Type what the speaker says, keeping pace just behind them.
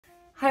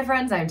Hi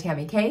friends, I'm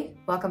Tammy K.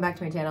 Welcome back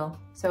to my channel.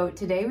 So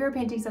today we are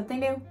painting something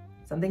new,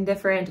 something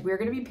different. We're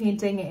gonna be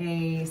painting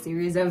a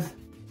series of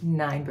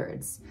 9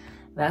 birds.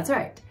 That's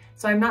right.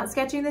 So I'm not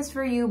sketching this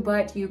for you,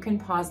 but you can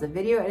pause the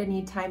video at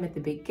any time at the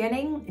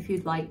beginning if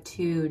you'd like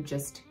to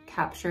just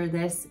capture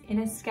this in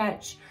a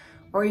sketch,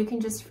 or you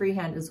can just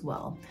freehand as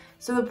well.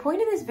 So the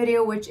point of this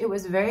video, which it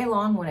was very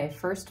long when I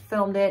first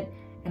filmed it,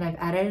 and I've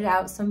edited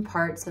out some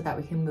parts so that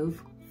we can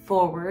move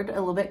forward a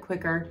little bit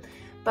quicker,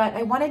 but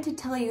I wanted to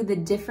tell you the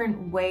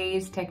different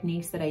ways,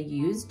 techniques that I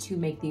use to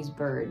make these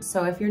birds.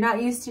 So if you're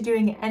not used to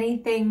doing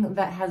anything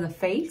that has a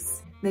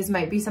face, this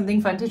might be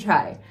something fun to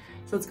try.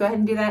 So let's go ahead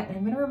and do that. And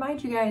I'm gonna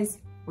remind you guys,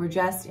 we're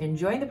just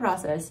enjoying the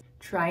process,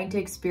 trying to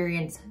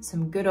experience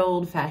some good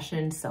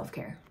old-fashioned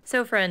self-care.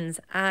 So friends,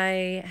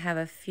 I have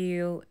a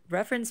few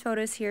reference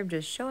photos here. I'm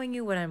just showing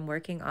you what I'm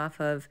working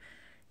off of.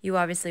 You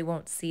obviously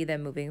won't see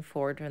them moving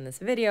forward from this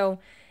video.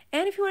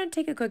 And if you want to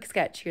take a quick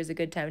sketch, here's a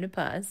good time to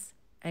pause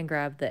and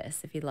grab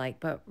this if you'd like.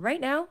 But right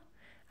now,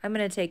 I'm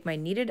going to take my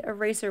kneaded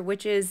eraser,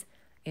 which is,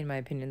 in my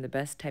opinion, the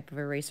best type of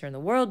eraser in the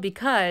world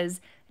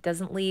because it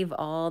doesn't leave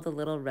all the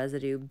little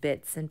residue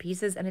bits and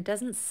pieces, and it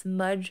doesn't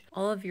smudge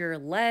all of your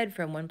lead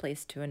from one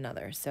place to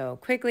another. So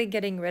quickly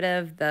getting rid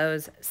of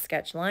those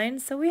sketch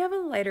lines so we have a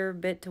lighter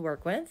bit to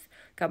work with.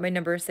 Got my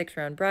number 6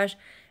 round brush,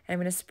 and I'm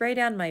going to spray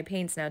down my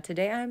paints. Now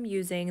today I'm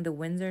using the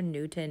Winsor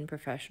Newton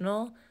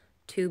Professional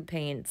tube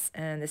paints,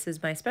 and this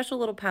is my special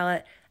little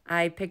palette.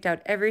 I picked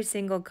out every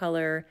single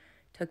color.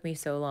 Took me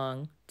so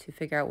long to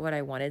figure out what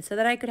I wanted so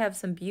that I could have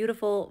some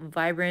beautiful,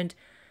 vibrant,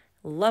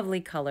 lovely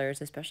colors,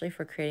 especially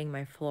for creating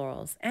my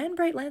florals and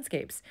bright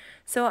landscapes.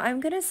 So I'm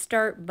going to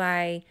start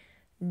by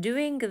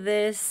doing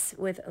this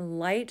with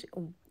light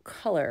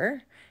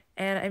color,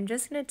 and I'm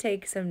just going to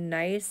take some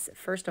nice,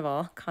 first of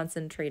all,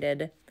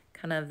 concentrated,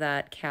 kind of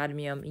that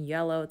cadmium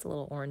yellow. It's a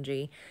little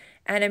orangey.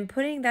 And I'm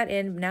putting that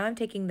in. Now I'm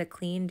taking the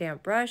clean,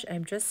 damp brush, and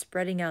I'm just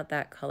spreading out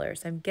that color.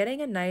 So I'm getting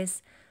a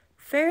nice,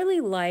 fairly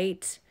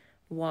light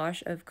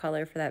wash of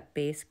color for that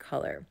base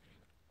color.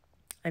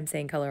 I'm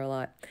saying color a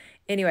lot.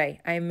 Anyway,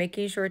 I'm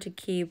making sure to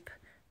keep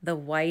the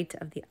white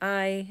of the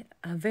eye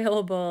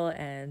available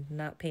and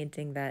not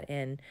painting that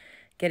in,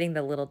 getting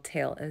the little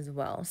tail as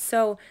well.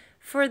 So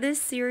for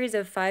this series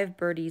of 5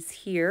 birdies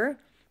here,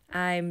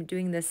 I'm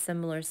doing this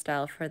similar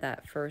style for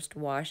that first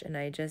wash, and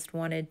I just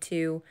wanted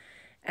to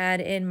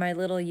add in my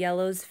little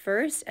yellows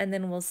first, and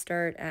then we'll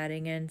start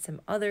adding in some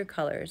other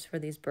colors for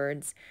these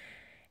birds.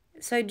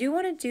 So I do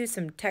want to do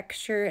some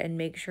texture and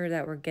make sure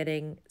that we're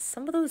getting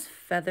some of those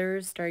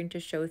feathers starting to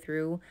show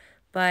through,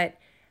 but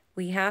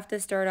we have to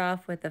start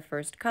off with the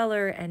first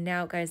color. And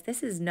now guys,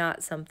 this is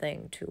not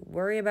something to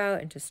worry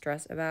about and to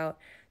stress about.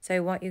 So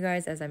I want you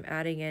guys, as I'm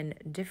adding in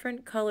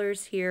different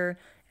colors here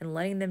and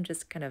letting them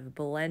just kind of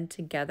blend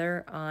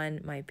together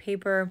on my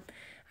paper,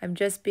 I'm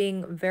just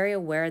being very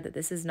aware that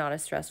this is not a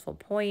stressful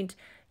point.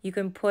 You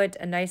can put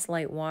a nice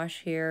light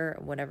wash here,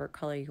 whatever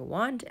color you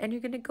want, and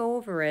you're going to go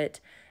over it.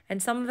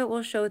 And some of it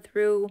will show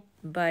through,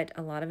 but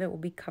a lot of it will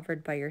be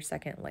covered by your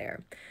second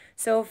layer.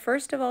 So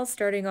first of all,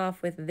 starting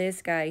off with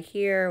this guy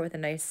here with a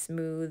nice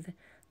smooth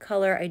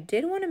color, I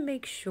did want to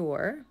make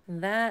sure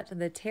that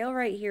the tail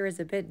right here is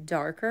a bit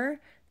darker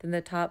than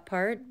the top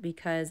part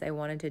because I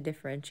wanted to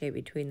differentiate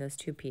between those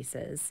two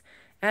pieces,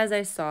 as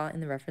I saw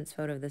in the reference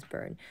photo of this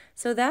bird.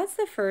 So that's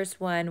the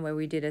first one where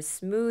we did a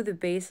smooth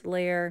base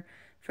layer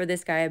for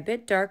this guy, a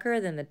bit darker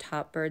than the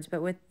top birds.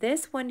 But with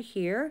this one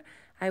here,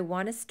 I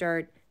want to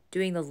start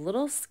doing those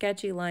little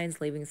sketchy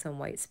lines, leaving some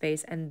white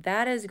space, and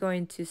that is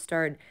going to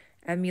start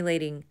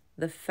emulating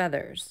the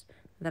feathers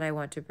that I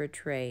want to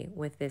portray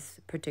with this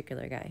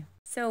particular guy.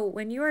 So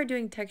when you are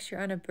doing texture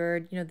on a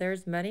bird, you know,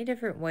 there's many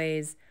different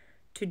ways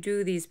to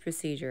do these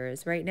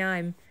procedures. Right now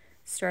I'm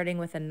starting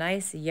with a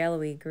nice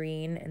yellowy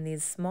green and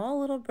these small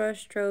little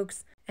brush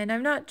strokes. And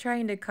I'm not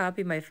trying to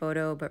copy my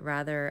photo, but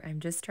rather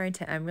I'm just trying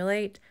to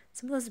emulate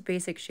some of those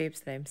basic shapes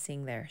that I'm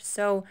seeing there.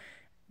 So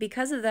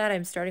because of that,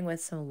 I'm starting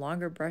with some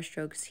longer brush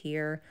strokes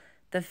here.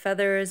 The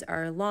feathers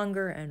are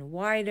longer and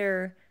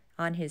wider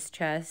on his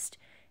chest,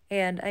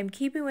 and I'm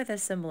keeping with a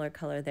similar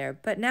color there.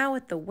 But now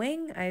with the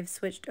wing, I've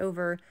switched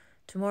over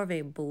to more of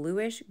a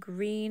bluish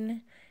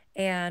green,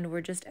 and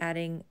we're just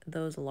adding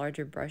those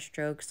larger brush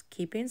strokes,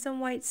 keeping some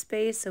white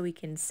space so we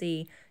can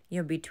see, you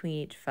know, between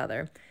each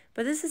feather.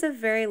 But this is a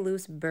very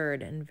loose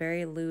bird and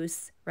very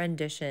loose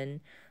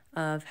rendition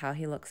of how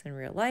he looks in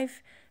real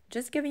life.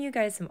 Just giving you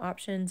guys some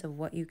options of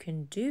what you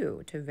can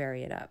do to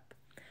vary it up.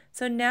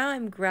 So now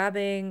I'm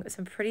grabbing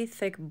some pretty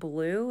thick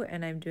blue,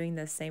 and I'm doing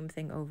the same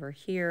thing over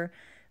here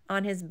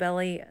on his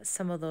belly,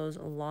 some of those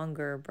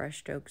longer brush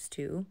strokes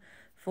too,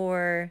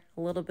 for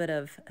a little bit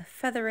of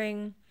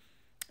feathering.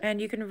 And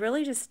you can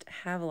really just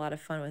have a lot of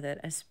fun with it,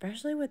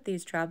 especially with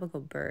these tropical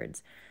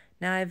birds.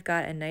 Now I've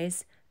got a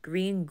nice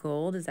green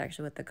gold is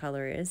actually what the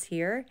color is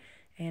here,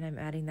 and I'm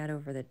adding that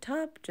over the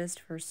top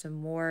just for some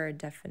more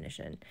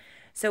definition.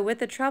 So with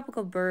the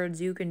tropical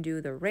birds, you can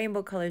do the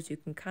rainbow colors. You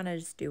can kind of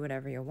just do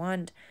whatever you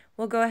want.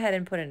 We'll go ahead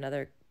and put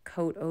another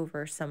coat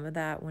over some of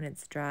that when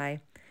it's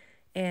dry.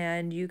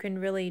 and you can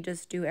really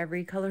just do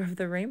every color of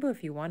the rainbow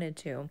if you wanted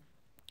to.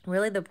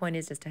 Really, the point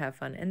is just to have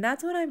fun, and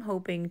that's what I'm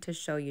hoping to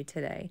show you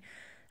today.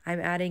 I'm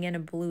adding in a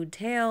blue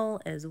tail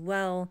as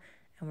well,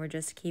 and we're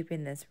just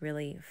keeping this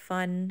really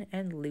fun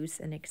and loose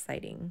and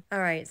exciting.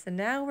 All right, so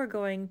now we're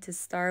going to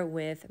start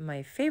with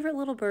my favorite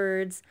little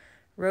birds,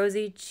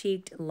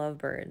 rosy-cheeked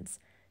lovebirds.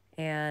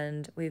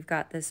 And we've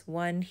got this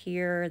one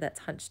here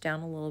that's hunched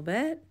down a little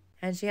bit,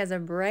 and she has a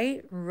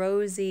bright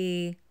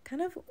rosy,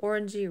 kind of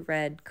orangey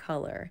red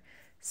color,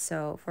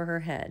 so for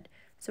her head.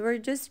 So we're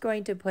just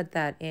going to put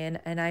that in,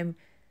 and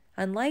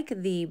unlike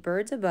the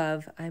birds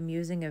above, I'm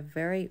using a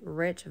very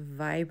rich,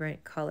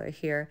 vibrant color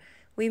here.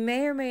 We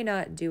may or may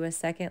not do a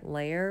second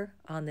layer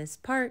on this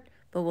part,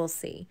 but we'll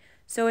see.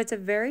 So it's a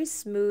very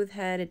smooth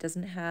head. It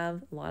doesn't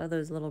have a lot of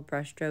those little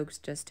brush strokes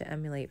just to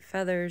emulate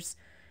feathers.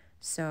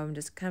 So I'm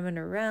just coming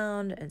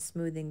around and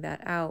smoothing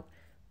that out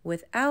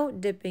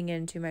without dipping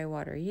into my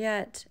water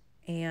yet.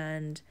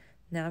 And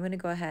now I'm going to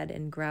go ahead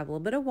and grab a little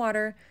bit of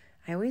water.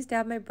 I always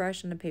dab my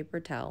brush on a paper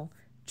towel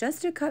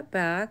just to cut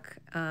back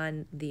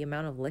on the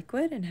amount of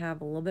liquid and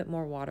have a little bit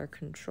more water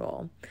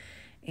control.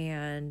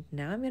 And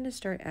now I'm going to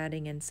start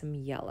adding in some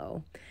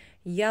yellow.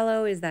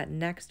 Yellow is that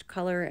next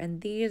color, and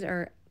these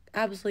are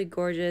absolutely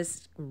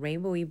gorgeous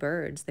rainbowy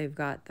birds. They've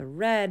got the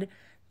red,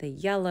 the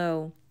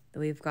yellow,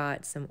 we've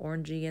got some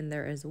orangey in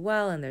there as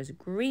well, and there's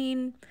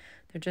green.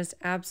 They're just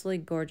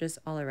absolutely gorgeous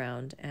all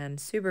around and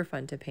super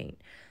fun to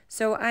paint.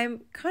 So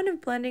I'm kind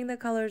of blending the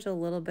colors a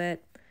little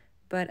bit,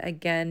 but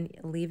again,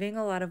 leaving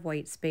a lot of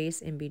white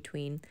space in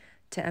between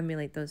to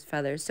emulate those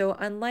feathers. So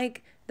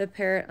unlike the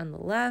parrot on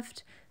the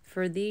left,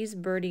 for these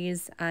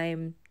birdies,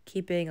 I'm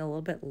keeping a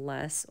little bit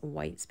less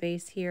white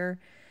space here,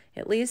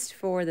 at least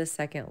for the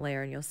second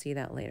layer, and you'll see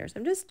that later. So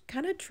I'm just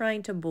kind of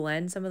trying to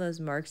blend some of those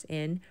marks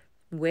in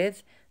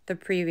with the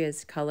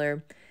previous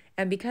color.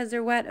 And because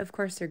they're wet, of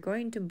course, they're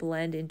going to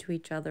blend into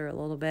each other a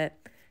little bit,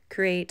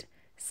 create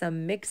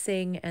some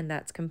mixing, and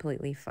that's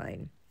completely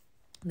fine.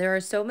 There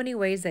are so many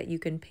ways that you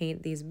can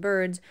paint these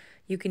birds.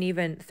 You can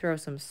even throw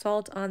some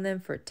salt on them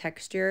for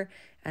texture,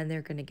 and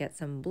they're going to get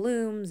some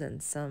blooms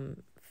and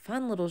some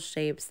fun little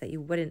shapes that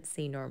you wouldn't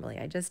see normally.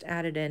 I just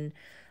added in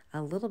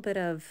a little bit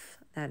of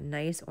that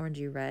nice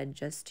orangey red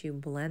just to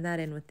blend that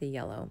in with the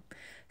yellow.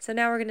 So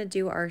now we're going to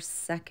do our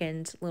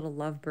second little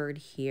lovebird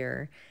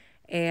here,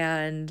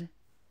 and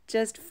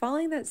just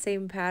following that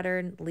same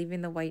pattern,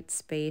 leaving the white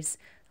space.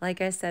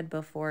 Like I said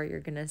before, you're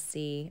going to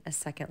see a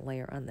second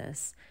layer on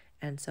this.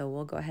 And so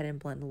we'll go ahead and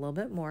blend a little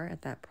bit more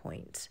at that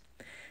point.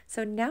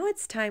 So now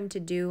it's time to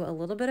do a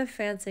little bit of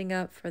fancying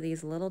up for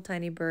these little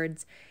tiny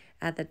birds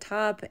at the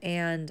top.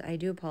 And I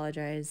do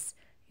apologize.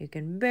 You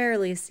can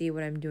barely see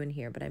what I'm doing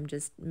here, but I'm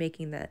just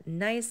making that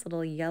nice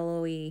little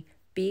yellowy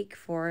beak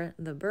for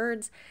the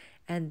birds.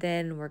 And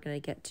then we're going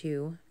to get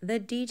to the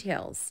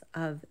details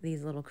of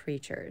these little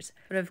creatures.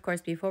 But of course,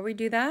 before we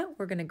do that,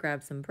 we're going to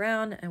grab some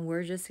brown, and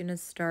we're just going to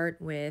start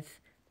with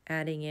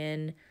adding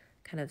in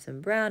kind of some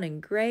brown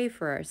and gray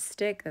for our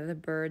stick that the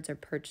birds are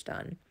perched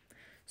on.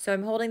 So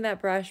I'm holding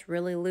that brush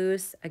really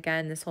loose.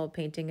 Again, this whole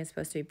painting is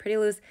supposed to be pretty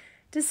loose,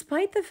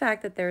 despite the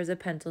fact that there is a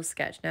pencil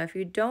sketch. Now, if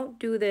you don't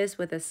do this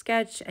with a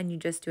sketch and you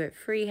just do it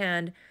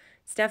freehand,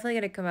 it's definitely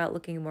going to come out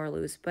looking more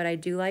loose. But I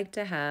do like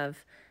to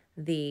have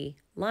the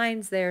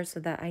lines there so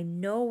that I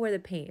know where the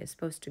paint is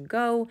supposed to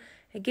go.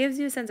 It gives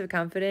you a sense of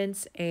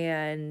confidence,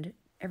 and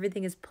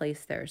everything is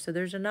placed there. So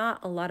there's not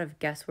a lot of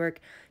guesswork,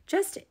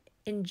 just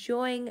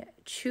enjoying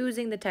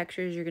choosing the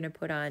textures you're going to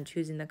put on,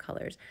 choosing the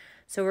colors.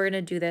 So we're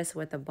going to do this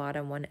with the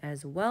bottom one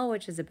as well,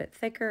 which is a bit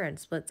thicker and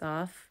splits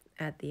off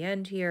at the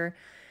end here.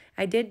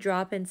 I did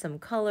drop in some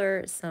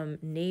color, some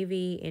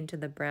navy into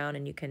the brown,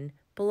 and you can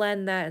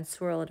blend that and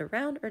swirl it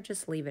around or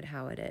just leave it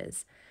how it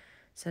is.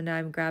 So now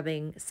I'm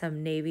grabbing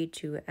some navy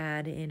to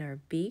add in our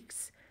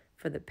beaks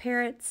for the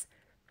parrots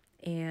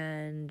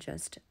and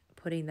just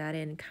putting that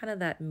in kind of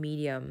that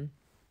medium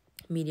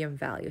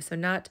value. So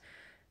not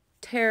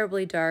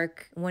terribly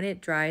dark. When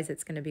it dries,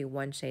 it's going to be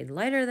one shade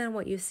lighter than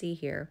what you see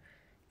here.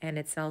 And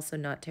it's also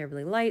not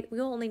terribly light.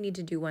 We'll only need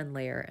to do one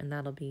layer, and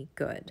that'll be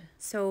good.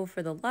 So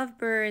for the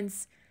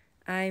lovebirds,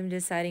 I'm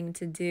deciding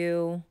to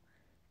do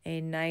a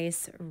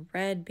nice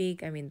red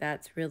beak. I mean,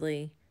 that's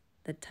really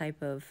the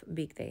type of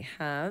beak they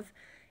have.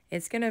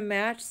 It's going to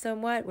match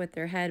somewhat with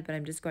their head, but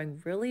I'm just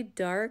going really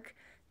dark,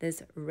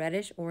 this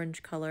reddish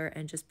orange color,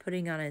 and just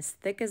putting on as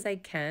thick as I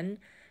can.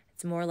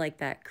 It's more like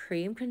that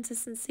cream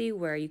consistency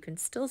where you can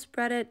still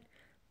spread it,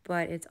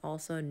 but it's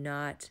also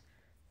not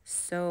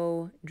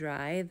so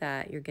dry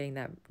that you're getting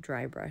that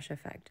dry brush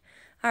effect.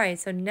 All right,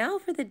 so now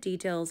for the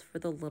details for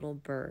the little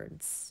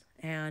birds.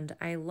 And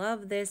I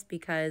love this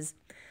because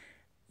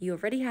you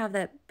already have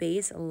that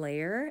base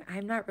layer.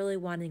 I'm not really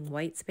wanting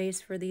white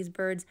space for these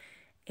birds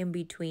in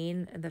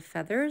between the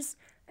feathers.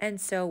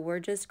 And so we're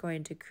just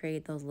going to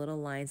create those little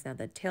lines. Now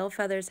the tail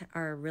feathers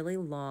are really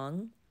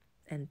long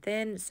and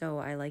thin, so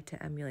I like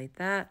to emulate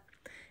that.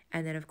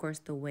 And then of course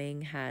the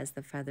wing has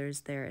the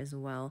feathers there as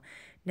well.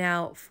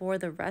 Now for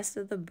the rest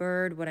of the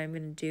bird, what I'm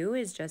going to do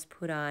is just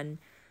put on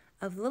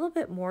a little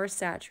bit more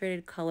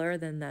saturated color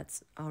than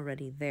that's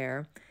already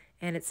there.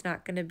 And it's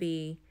not going to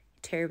be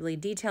terribly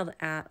detailed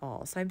at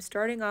all. So I'm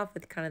starting off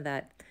with kind of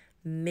that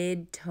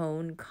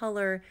mid-tone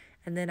color,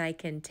 and then I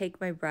can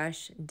take my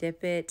brush,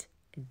 dip it,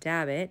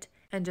 dab it,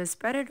 and just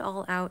spread it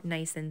all out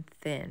nice and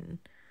thin.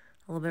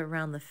 A little bit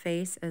around the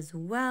face as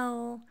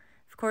well.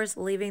 Of course,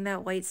 leaving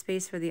that white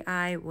space for the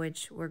eye,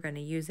 which we're going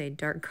to use a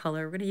dark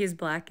color. We're going to use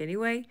black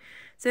anyway.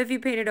 So if you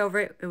painted over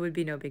it, it would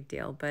be no big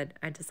deal. But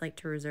I just like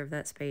to reserve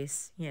that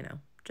space, you know,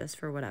 just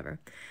for whatever.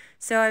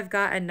 So I've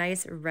got a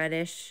nice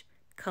reddish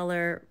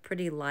color,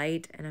 pretty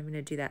light, and I'm going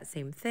to do that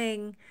same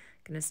thing.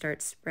 I'm going to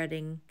start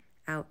spreading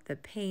out the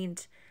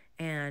paint.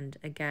 And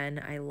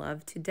again, I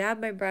love to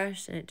dab my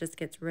brush, and it just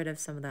gets rid of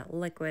some of that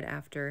liquid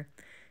after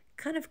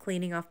kind of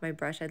cleaning off my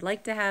brush. I'd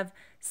like to have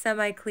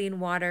semi-clean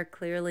water.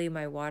 Clearly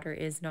my water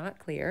is not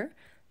clear,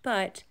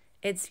 but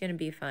it's going to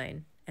be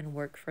fine and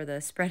work for the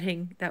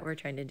spreading that we're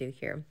trying to do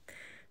here.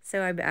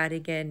 So I'm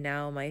adding in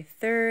now my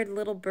third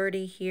little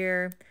birdie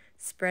here,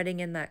 spreading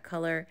in that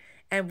color.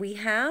 And we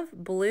have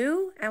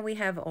blue and we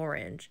have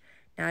orange.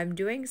 Now I'm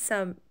doing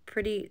some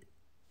pretty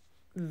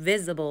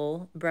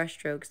visible brush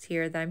strokes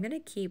here that I'm going to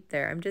keep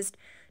there. I'm just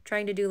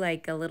trying to do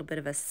like a little bit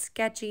of a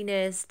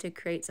sketchiness to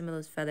create some of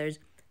those feathers,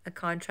 a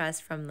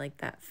contrast from like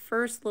that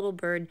first little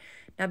bird.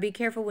 Now be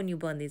careful when you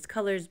blend these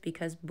colors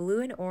because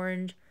blue and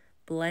orange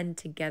blend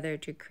together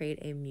to create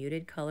a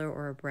muted color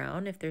or a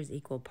brown if there's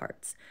equal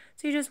parts.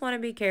 So you just want to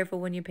be careful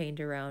when you paint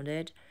around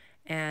it,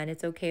 and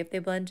it's okay if they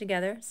blend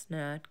together. It's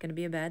not going to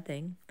be a bad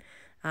thing.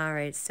 All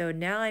right, so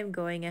now I'm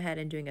going ahead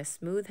and doing a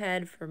smooth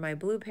head for my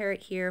blue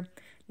parrot here.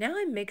 Now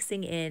I'm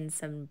mixing in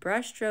some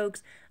brush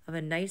strokes of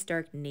a nice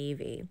dark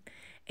navy.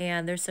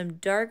 And there's some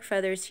dark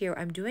feathers here.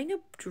 I'm doing a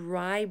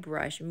dry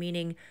brush,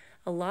 meaning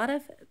a lot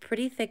of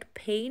pretty thick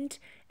paint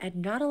and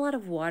not a lot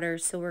of water,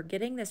 so we're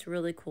getting this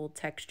really cool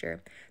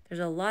texture. There's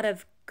a lot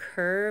of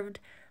curved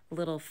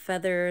little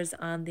feathers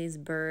on these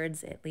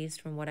birds, at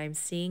least from what I'm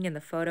seeing in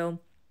the photo.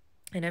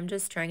 And I'm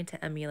just trying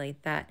to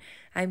emulate that.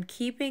 I'm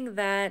keeping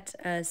that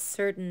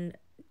certain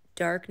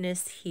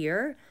darkness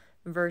here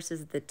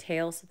versus the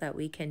tail so that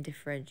we can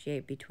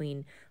differentiate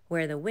between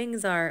where the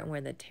wings are and where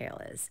the tail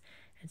is.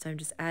 And so I'm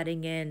just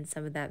adding in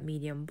some of that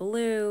medium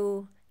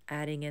blue,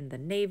 adding in the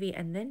navy,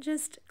 and then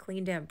just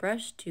clean damp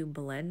brush to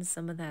blend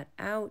some of that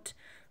out,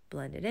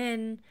 blend it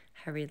in,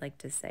 however you'd like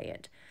to say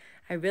it.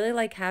 I really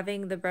like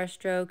having the brush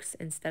strokes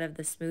instead of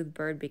the smooth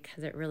bird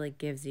because it really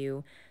gives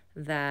you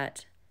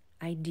that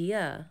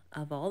idea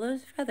of all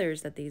those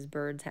feathers that these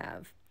birds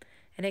have,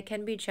 and it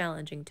can be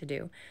challenging to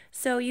do.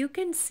 So you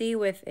can see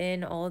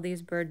within all of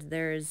these birds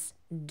there's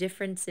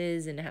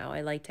differences in how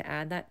I like to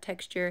add that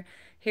texture.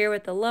 Here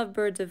with the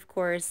lovebirds, of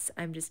course,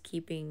 I'm just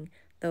keeping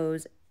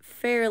those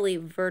fairly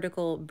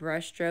vertical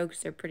brush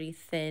strokes. They're pretty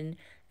thin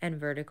and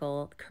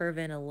vertical, curve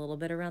in a little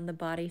bit around the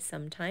body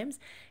sometimes,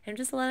 and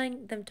just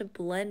allowing them to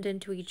blend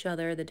into each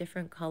other, the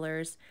different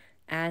colors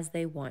as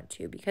they want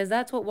to, because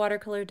that's what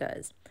watercolor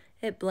does.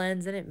 It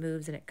blends and it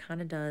moves and it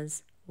kind of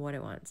does what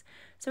it wants.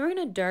 So we're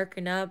going to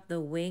darken up the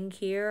wing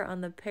here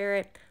on the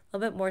parrot, a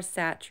little bit more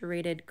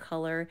saturated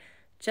color,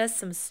 just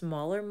some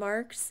smaller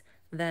marks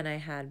than I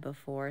had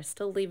before,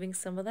 still leaving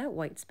some of that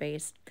white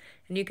space.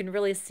 And you can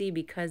really see,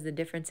 because the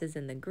difference is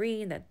in the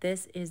green, that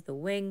this is the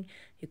wing.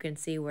 You can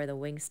see where the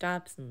wing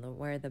stops and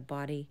where the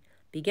body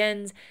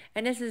begins.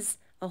 And this is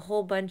a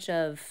whole bunch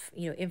of,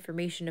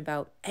 information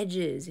about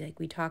edges. Like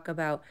we talk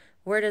about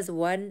where does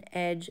one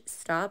edge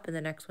stop and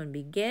the next one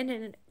begin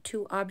in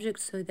two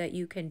objects so that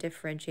you can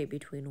differentiate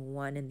between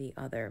one and the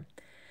other.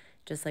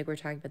 Just like we're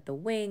talking about the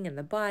wing and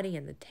the body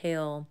and the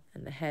tail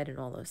and the head and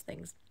all those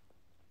things.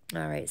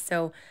 All right,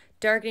 so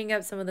darkening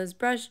up some of those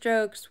brush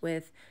strokes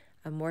with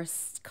a more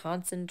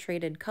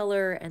concentrated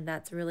color, and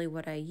that's really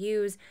what I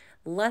use.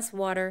 Less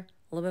water,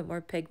 a little bit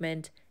more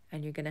pigment,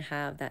 and you're gonna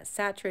have that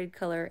saturated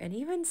color and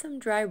even some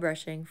dry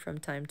brushing from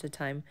time to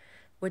time,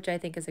 which I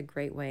think is a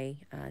great way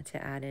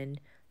to add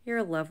in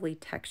your lovely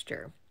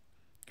texture.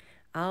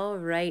 All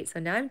right, so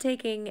now I'm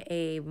taking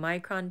a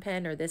micron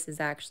pen, or this is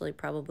actually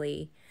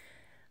probably,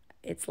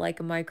 it's like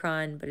a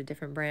micron, but a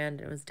different brand.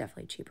 It was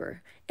definitely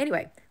cheaper.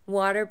 Anyway,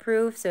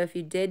 waterproof, so if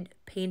you did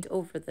paint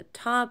over the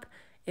top,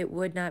 it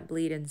would not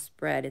bleed and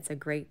spread. It's a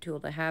great tool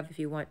to have if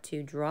you want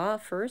to draw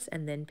first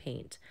and then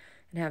paint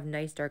and have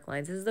nice dark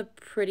lines. This is a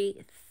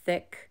pretty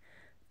thick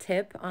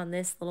tip on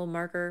this little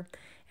marker,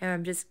 and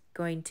I'm just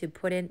going to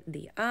put in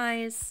the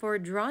eyes. For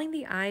drawing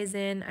the eyes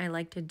in, I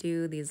like to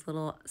do these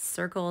little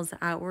circles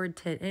outward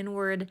to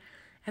inward,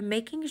 and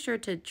making sure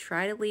to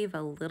try to leave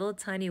a little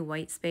tiny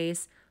white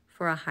space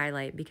for a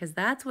highlight, because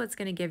that's what's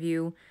going to give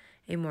you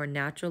a more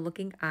natural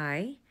looking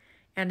eye.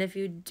 And if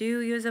you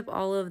do use up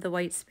all of the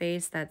white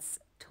space, that's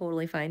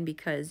totally fine,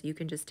 because you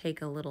can just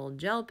take a little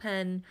gel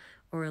pen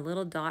or a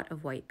little dot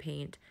of white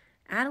paint,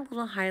 add a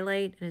little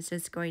highlight, and it's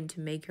just going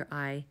to make your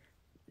eye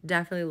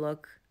definitely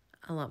look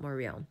a lot more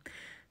real.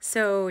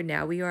 So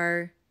now we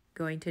are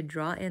going to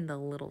draw in the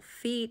little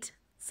feet.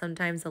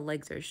 Sometimes the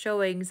legs are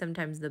showing,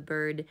 sometimes the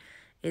bird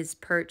is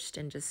perched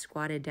and just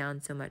squatted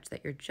down so much that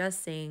you're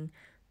just seeing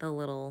the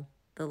little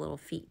the little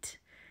feet.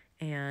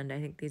 And I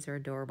think these are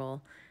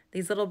adorable.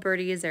 These little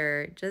birdies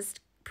are just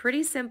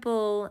pretty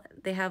simple.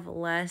 They have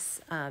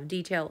less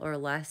detail or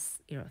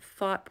less,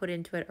 thought put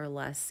into it, or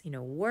less,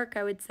 work,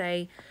 I would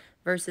say,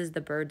 versus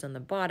the birds on the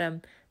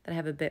bottom that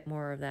have a bit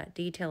more of that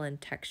detail and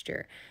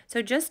texture.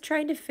 So just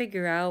trying to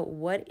figure out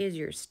what is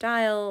your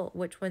style,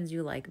 which ones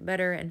you like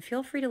better, and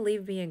feel free to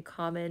leave me in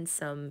comments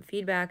some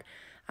feedback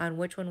on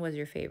which one was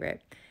your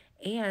favorite.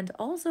 And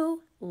also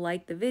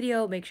like the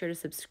video, make sure to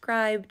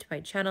subscribe to my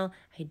channel.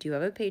 I do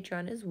have a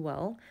Patreon as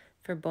well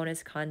for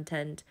bonus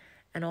content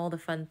and all the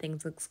fun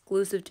things,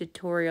 exclusive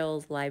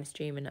tutorials, live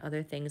stream, and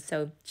other things.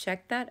 So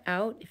check that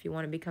out if you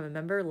want to become a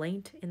member,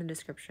 linked in the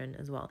description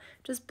as well.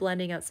 Just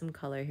blending out some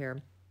color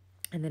here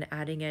and then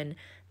adding in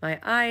my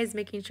eyes,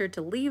 making sure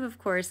to leave, of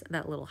course,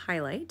 that little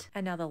highlight.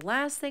 And now the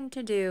last thing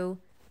to do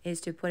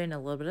is to put in a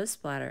little bit of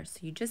splatter. So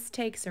you just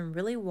take some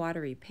really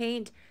watery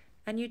paint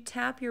and you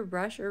tap your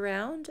brush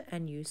around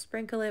and you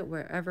sprinkle it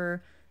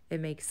wherever it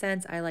makes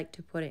sense. I like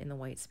to put it in the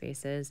white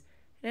spaces.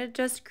 And it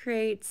just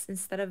creates,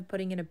 instead of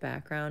putting in a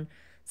background,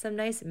 some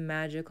nice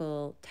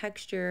magical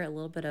texture, a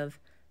little bit of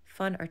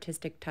fun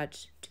artistic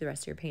touch to the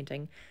rest of your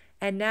painting.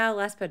 And now,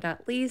 last but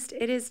not least,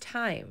 it is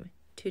time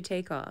to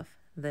take off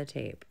the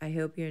tape. I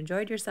hope you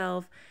enjoyed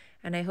yourself,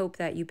 and I hope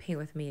that you paint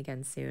with me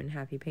again soon.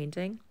 Happy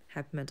painting,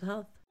 happy mental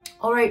health.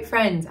 All right,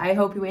 friends, I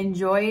hope you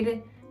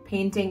enjoyed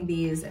painting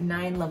these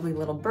 9 lovely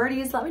little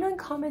birdies. Let me know in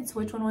comments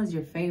which one was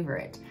your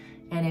favorite.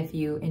 And if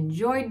you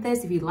enjoyed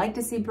this, if you'd like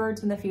to see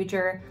birds in the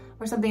future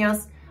or something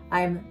else,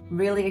 I'm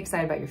really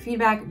excited about your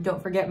feedback.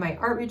 Don't forget my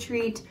art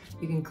retreat.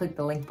 You can click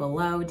the link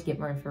below to get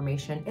more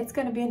information. It's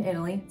gonna be in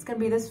Italy. It's gonna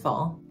be this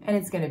fall, and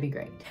it's gonna be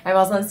great. I'm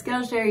also on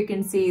Skillshare. You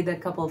can see the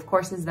couple of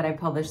courses that I've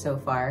published so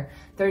far.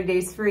 30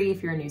 days free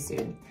if you're a new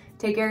student.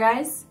 Take care,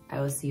 guys.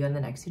 I will see you in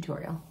the next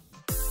tutorial.